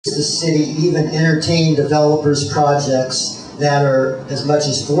the city even entertain developers' projects that are as much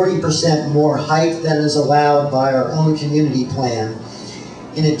as 40% more height than is allowed by our own community plan,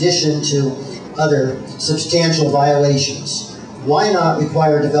 in addition to other substantial violations? Why not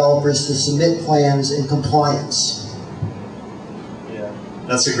require developers to submit plans in compliance? Yeah,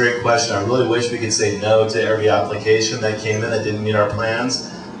 that's a great question. I really wish we could say no to every application that came in that didn't meet our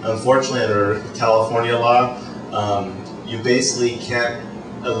plans. Unfortunately, under California law, you basically can't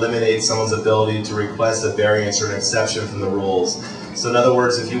eliminate someone's ability to request a variance or an exception from the rules. So in other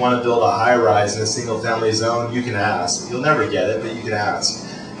words, if you want to build a high-rise in a single-family zone, you can ask. You'll never get it, but you can ask.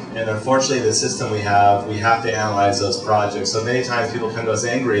 And unfortunately, the system we have to analyze those projects. So many times people come to us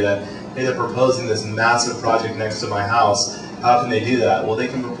angry that, hey, they're proposing this massive project next to my house. How can they do that? Well, they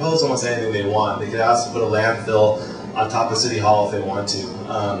can propose almost anything they want. They could ask to put a landfill on top of City Hall if they want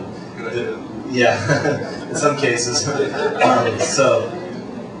to. Yeah, in some cases. So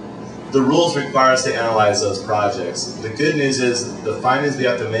the rules require us to analyze those projects. The good news is the findings we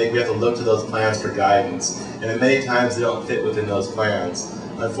have to make, we have to look to those plans for guidance. And many times they don't fit within those plans.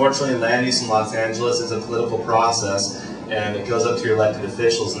 Unfortunately, land use in Los Angeles is a political process, and it goes up to your elected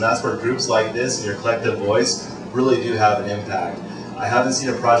officials. And that's where groups like this and your collective voice really do have an impact. I haven't seen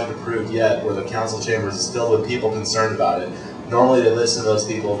a project approved yet where the council chambers is filled with people concerned about it. Normally they listen to those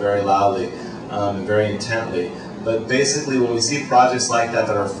people very loudly and very intently. But basically, when we see projects like that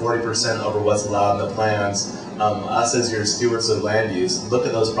are 40% over what's allowed in the plans, us as your stewards of land use, look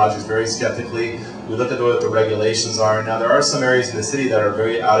at those projects very skeptically. We look at what the regulations are. Now, there are some areas in the city that are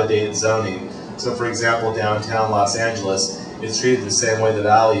very out-of-date zoning. So, for example, downtown Los Angeles is treated the same way the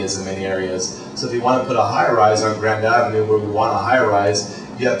Valley is in many areas. So if you want to put a high-rise on Grand Avenue where we want a high-rise,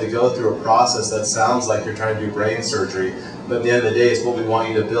 you have to go through a process that sounds like you're trying to do brain surgery. But at the end of the day, it's what we want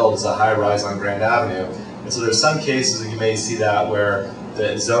you to build is a high-rise on Grand Avenue. And so there's some cases you may see that where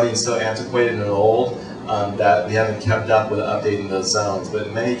the zoning is so antiquated and old that we haven't kept up with updating those zones. But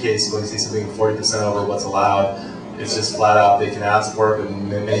in many cases, when you see something 40% over what's allowed, it's just flat out they can ask for it, but in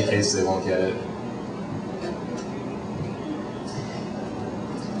many cases they won't get it.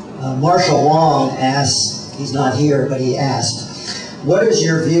 Marshall Long asks, he's not here, but he asked, what is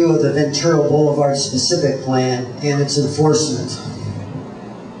your view of the Ventura Boulevard specific plan and its enforcement?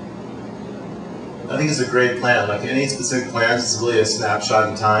 I think it's a great plan. Like any specific plans, it's really a snapshot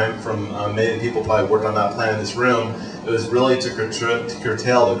in time from many people probably worked on that plan in this room. It was really to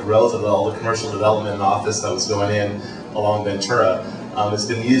curtail the growth of all the commercial development and office that was going in along Ventura. It's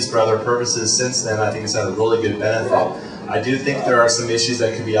been used for other purposes since then. I think it's had a really good benefit. I do think there are some issues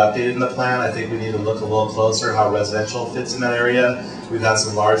that could be updated in the plan. I think we need to look a little closer how residential fits in that area. We've had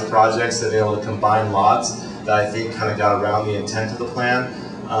some large projects that have been able to combine lots that I think kind of got around the intent of the plan.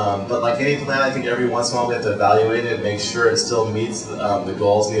 But like any plan, I think every once in a while we have to evaluate it and make sure it still meets the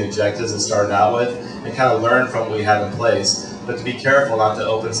goals and the objectives it started out with and kind of learn from what we had in place. But to be careful not to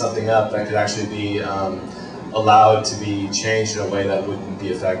open something up that could actually be allowed to be changed in a way that wouldn't be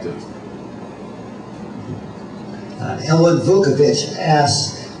effective. Ellen Vukovic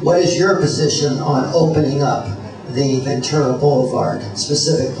asks, what is your position on opening up the Ventura Boulevard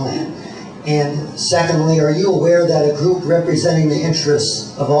specific plan? And secondly, are you aware that a group representing the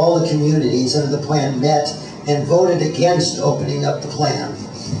interests of all the communities under the plan met and voted against opening up the plan?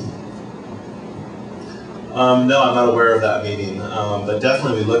 No, I'm not aware of that meeting, but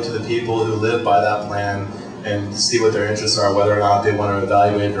definitely we look to the people who live by that plan and see what their interests are, whether or not they want to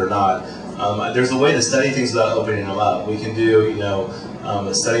evaluate it or not. There's a way to study things without opening them up. We can do,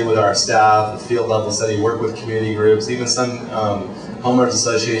 a study with our staff, a field level study, work with community groups. Even some homeowners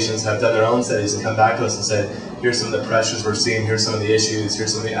associations have done their own studies and come back to us and said, here's some of the pressures we're seeing, here's some of the issues,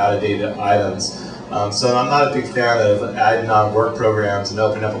 here's some of the out-of-date items. So I'm not a big fan of adding on work programs and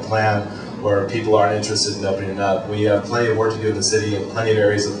opening up a plan where people aren't interested in opening it up. We have plenty of work to do in the city and plenty of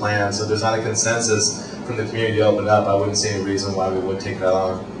areas of plan, so if there's not a consensus from the community to open it up, I wouldn't see any reason why we would take that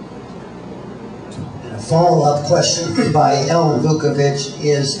on. And a follow-up question by Ellen Vukovic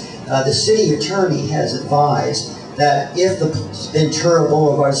is, the city attorney has advised that if the Ventura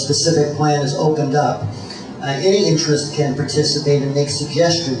Boulevard specific plan is opened up, any interest can participate and make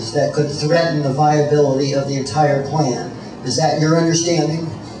suggestions that could threaten the viability of the entire plan. Is that your understanding?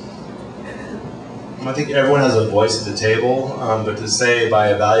 I think everyone has a voice at the table, but to say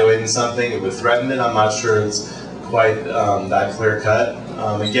by evaluating something it would threaten it, I'm not sure it's quite that clear cut.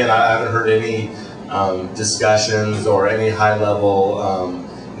 Again, I haven't heard any discussions or any high-level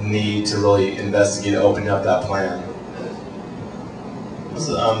need to really investigate opening up that plan.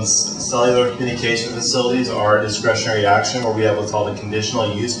 Cellular communication facilities are a discretionary action where we have what's called a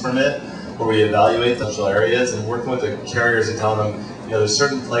conditional use permit, where we evaluate the social areas and working with the carriers and tell them, there's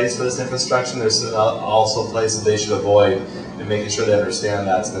certain places for this infrastructure, there's also places they should avoid, and making sure they understand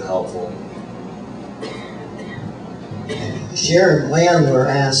that's been helpful. Sharon Landler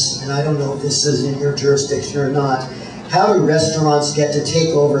asks, and I don't know if this is in your jurisdiction or not, how do restaurants get to take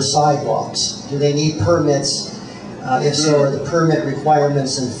over sidewalks? Do they need permits? If so, are the permit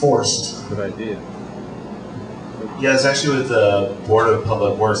requirements enforced? Good idea. Yeah, it's actually with the Board of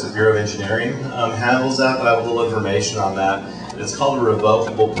Public Works, the Bureau of Engineering handles that, but I have a little information on that. It's called a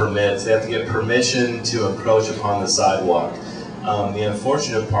revocable permit. So they have to get permission to encroach upon the sidewalk. The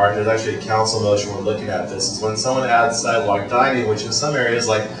unfortunate part, there's actually a council motion we're looking at this, is when someone adds sidewalk dining, which in some areas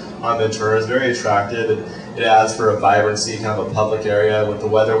like on Ventura is very attractive. It adds for a vibrancy, kind of a public area. With the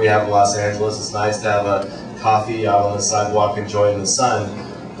weather we have in Los Angeles, it's nice to have a coffee out on the sidewalk enjoying the sun.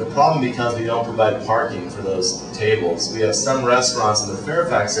 The problem becomes we don't provide parking for those tables. We have some restaurants in the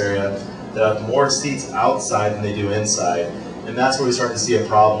Fairfax area that have more seats outside than they do inside. And that's where we start to see a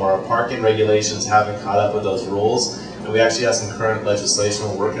problem where our parking regulations haven't caught up with those rules. And we actually have some current legislation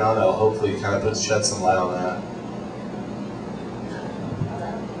we're working on that will hopefully kind of shed some light on that.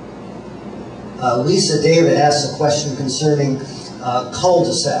 Lisa David asked a question concerning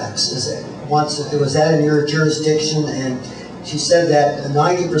cul-de-sacs. Was that in your jurisdiction? And she said that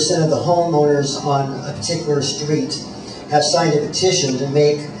 90% of the homeowners on a particular street have signed a petition to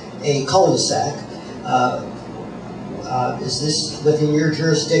make a cul-de-sac. Is this within your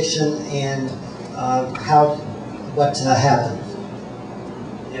jurisdiction, and what happened?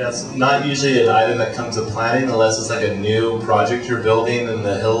 Yeah, it's not usually an item that comes to planning unless it's like a new project you're building in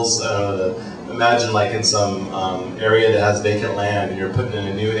the hills. Imagine like in some area that has vacant land and you're putting in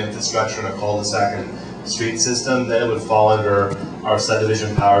a new infrastructure in a cul-de-sac and street system, then it would fall under our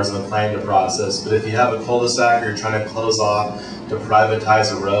subdivision powers in the planning process. But if you have a cul-de-sac or you're trying to close off to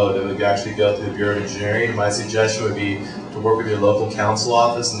privatize a road, it would actually go through the Bureau of Engineering. My suggestion would be to work with your local council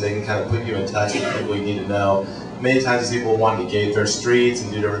office, and they can kind of put you in touch with people you need to know. Many times people want to gate their streets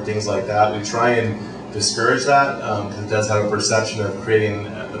and do different things like that. We try and discourage that because it does have a perception of creating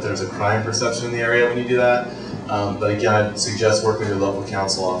that there's a crime perception in the area when you do that. But again, I'd suggest working with your local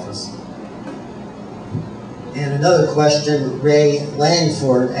council office. And another question, Ray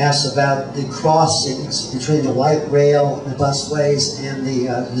Langford asks about the crossings between the light rail, the busways, and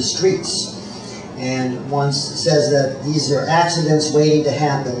the streets. And one says that these are accidents waiting to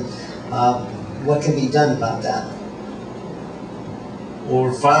happen. What can be done about that? Well,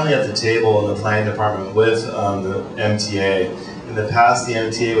 we're finally at the table in the planning department with the MTA. In the past, the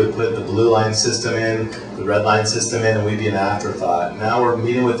MTA would put the blue line system in, the red line system in, and we'd be an afterthought. Now we're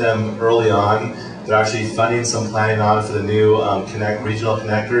meeting with them early on. They're actually funding some planning on for the new regional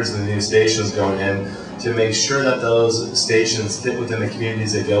connectors and the new stations going in to make sure that those stations fit within the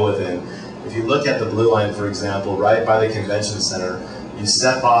communities they go within. If you look at the blue line, for example, right by the convention center, you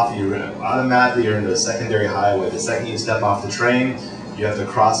step off, automatically you're into a secondary highway. The second you step off the train, you have to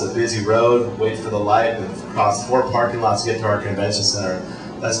cross a busy road, wait for the light, and cross 4 parking lots to get to our convention center.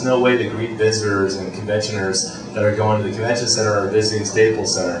 That's no way to greet visitors and conventioners that are going to the convention center or visiting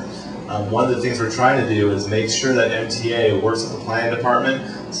Staples Center. One of the things we're trying to do is make sure that MTA works with the planning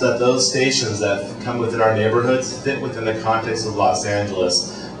department so that those stations that come within our neighborhoods fit within the context of Los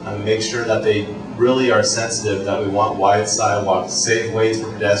Angeles. Make sure that they really are sensitive that we want wide sidewalks, safe ways for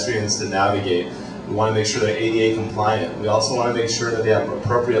pedestrians to navigate. We want to make sure they're ADA compliant. We also want to make sure that they have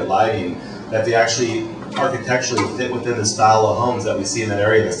appropriate lighting, that they actually architecturally fit within the style of homes that we see in that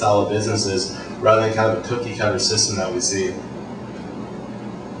area, the style of businesses, rather than kind of a cookie cutter system that we see.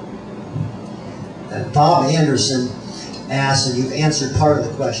 Bob Anderson asked, and you've answered part of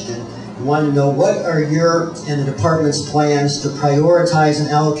the question, you want to know what are your and the department's plans to prioritize and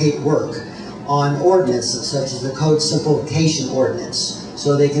allocate work on ordinances such as the Code Simplification Ordinance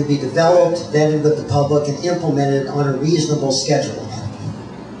so they can be developed, vetted with the public, and implemented on a reasonable schedule.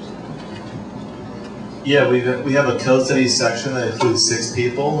 Yeah, we have a code studies section that includes 6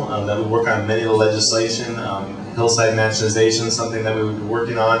 people that we work on many of the legislation. Hillside Mansionization is something that we would be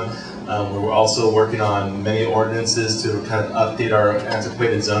working on. We're also working on many ordinances to kind of update our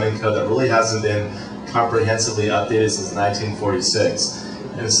antiquated zoning code that really hasn't been comprehensively updated since 1946.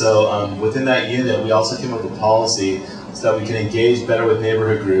 And so within that unit, we also came up with a policy so that we can engage better with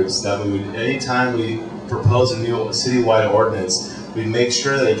neighborhood groups, that we would, anytime we propose a new citywide ordinance, we make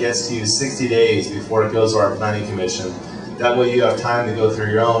sure that it gets to you 60 days before it goes to our planning commission. That way you have time to go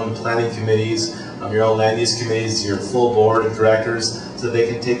through your own planning committees, your own land use committees, your full board of directors, so they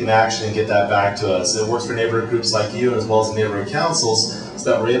can take an action and get that back to us. It works for neighborhood groups like you as well as neighborhood councils,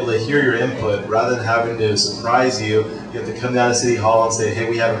 so that we're able to hear your input rather than having to surprise you. You have to come down to City Hall and say, hey,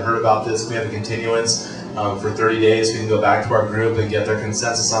 we haven't heard about this, we have a continuance. for 30 days. We can go back to our group and get their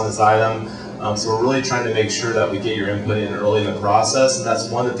consensus on this item. So we're really trying to make sure that we get your input in early in the process, and that's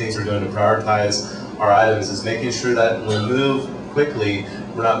one of the things we're doing to prioritize our items, is making sure that when we move quickly,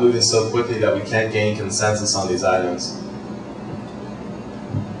 we're not moving so quickly that we can't gain consensus on these items.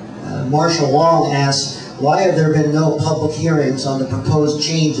 Marshall Wong asks, why have there been no public hearings on the proposed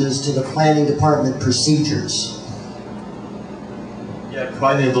changes to the planning department procedures? Yeah,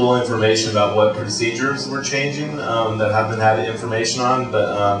 probably need a little information about what procedures we're changing that haven't had information on,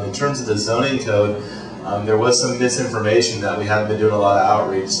 but in terms of the zoning code, there was some misinformation that we hadn't been doing a lot of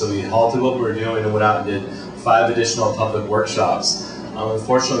outreach, so we halted what we were doing and went out and did 5 additional public workshops.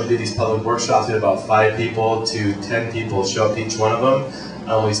 Unfortunately, we did these public workshops, we had about 5 people to 10 people show up to each one of them.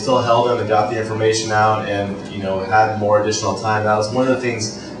 We still held them and got the information out, and had more additional time. That was one of the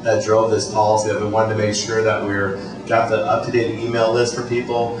things that drove this policy, that we wanted to make sure that we're got the up-to-date email list for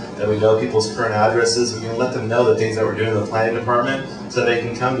people, that we know people's current addresses. We can let them know the things that we're doing in the planning department, so they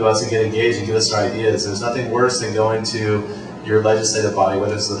can come to us and get engaged and give us their ideas. There's nothing worse than going to your legislative body,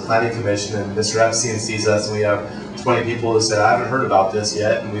 whether it's the planning commission, and Mr. Epstein sees us and we have 20 people who say, I haven't heard about this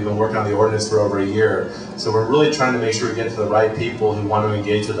yet, and we've been working on the ordinance for over a year. So we're really trying to make sure we get to the right people who want to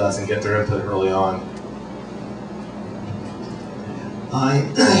engage with us and get their input early on. I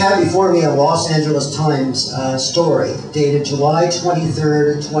have before me a Los Angeles Times story dated July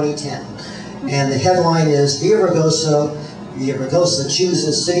 23rd, 2010. And the headline is, Villaraigosa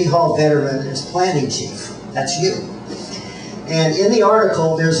chooses City Hall veteran as planning chief. That's you. And in the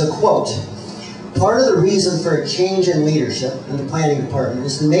article, there's a quote. Part of the reason for a change in leadership in the planning department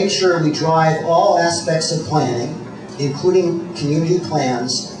is to make sure we drive all aspects of planning, including community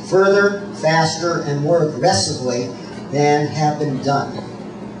plans, further, faster, and more aggressively than have been done.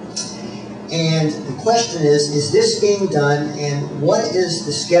 And the question is this being done, and what is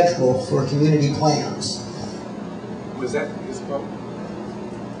the schedule for community plans? Was that his quote?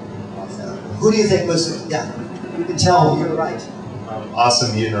 Who do you think was, yeah, you can tell you're right.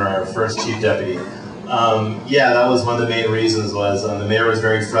 Austin Mueller, our first chief deputy. Yeah, that was one of the main reasons. Was the mayor was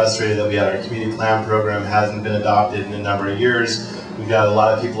very frustrated that we had our community plan program hasn't been adopted in a number of years. We got a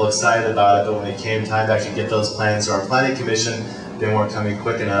lot of people excited about it, but when it came time to actually get those plans to our planning commission, they weren't coming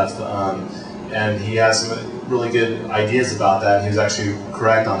quick enough. And he has some really good ideas about that. He was actually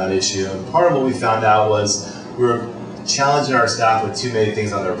correct on that issue. And part of what we found out was we were challenging our staff with too many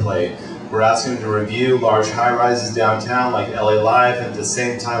things on their plate. We're asking them to review large high-rises downtown like LA Live, and at the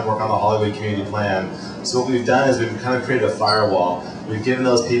same time work on the Hollywood community plan. So what we've done is we've kind of created a firewall. We've given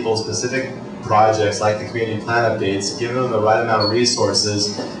those people specific projects like the community plan updates, given them the right amount of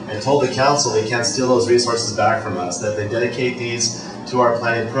resources, and told the council they can't steal those resources back from us, that if they dedicate these to our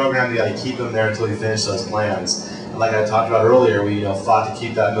planning program, we got to keep them there until we finish those plans. And like I talked about earlier, we fought to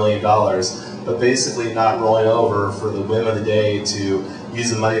keep that $1 million, but basically not rolling over for the whim of the day to use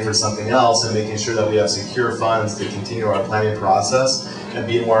the money for something else, and making sure that we have secure funds to continue our planning process and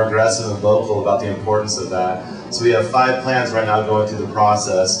be more aggressive and vocal about the importance of that. So we have 5 plans right now going through the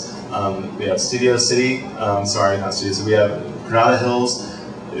process. We have Studio City, sorry, not Studio City, we have Granada Hills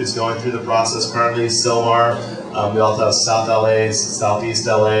is going through the process currently, Silmar, we also have South LA, Southeast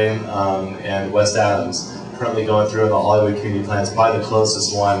LA, and West Adams currently going through, and the Hollywood community plan is probably the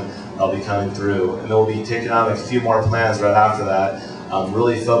closest one that'll be coming through. And then we'll be taking on a few more plans right after that,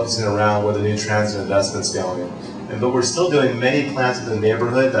 really focusing around where the new transit investment's going. But we're still doing many plans in the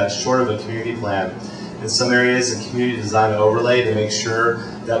neighborhood that's short of a community plan. In some areas, a community design overlay to make sure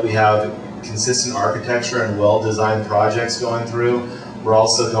that we have consistent architecture and well-designed projects going through. We're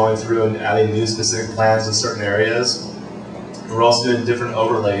also going through and adding new specific plans in certain areas. We're also doing different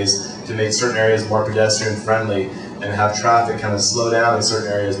overlays to make certain areas more pedestrian friendly and have traffic kind of slow down in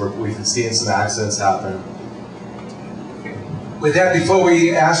certain areas where we've seen some accidents happen. With that, before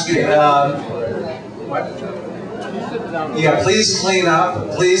we ask you, yeah, please clean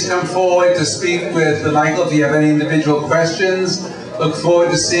up. Please come forward to speak with Michael if you have any individual questions. Look forward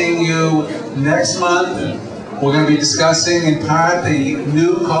to seeing you next month. We're going to be discussing in part the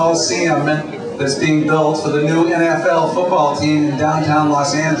new Coliseum that's being built for the new NFL football team in downtown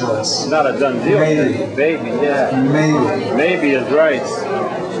Los Angeles. Not a done deal. Maybe. Maybe, yeah. Maybe. Maybe is right.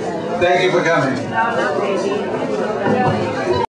 Thank you for coming. No, not maybe.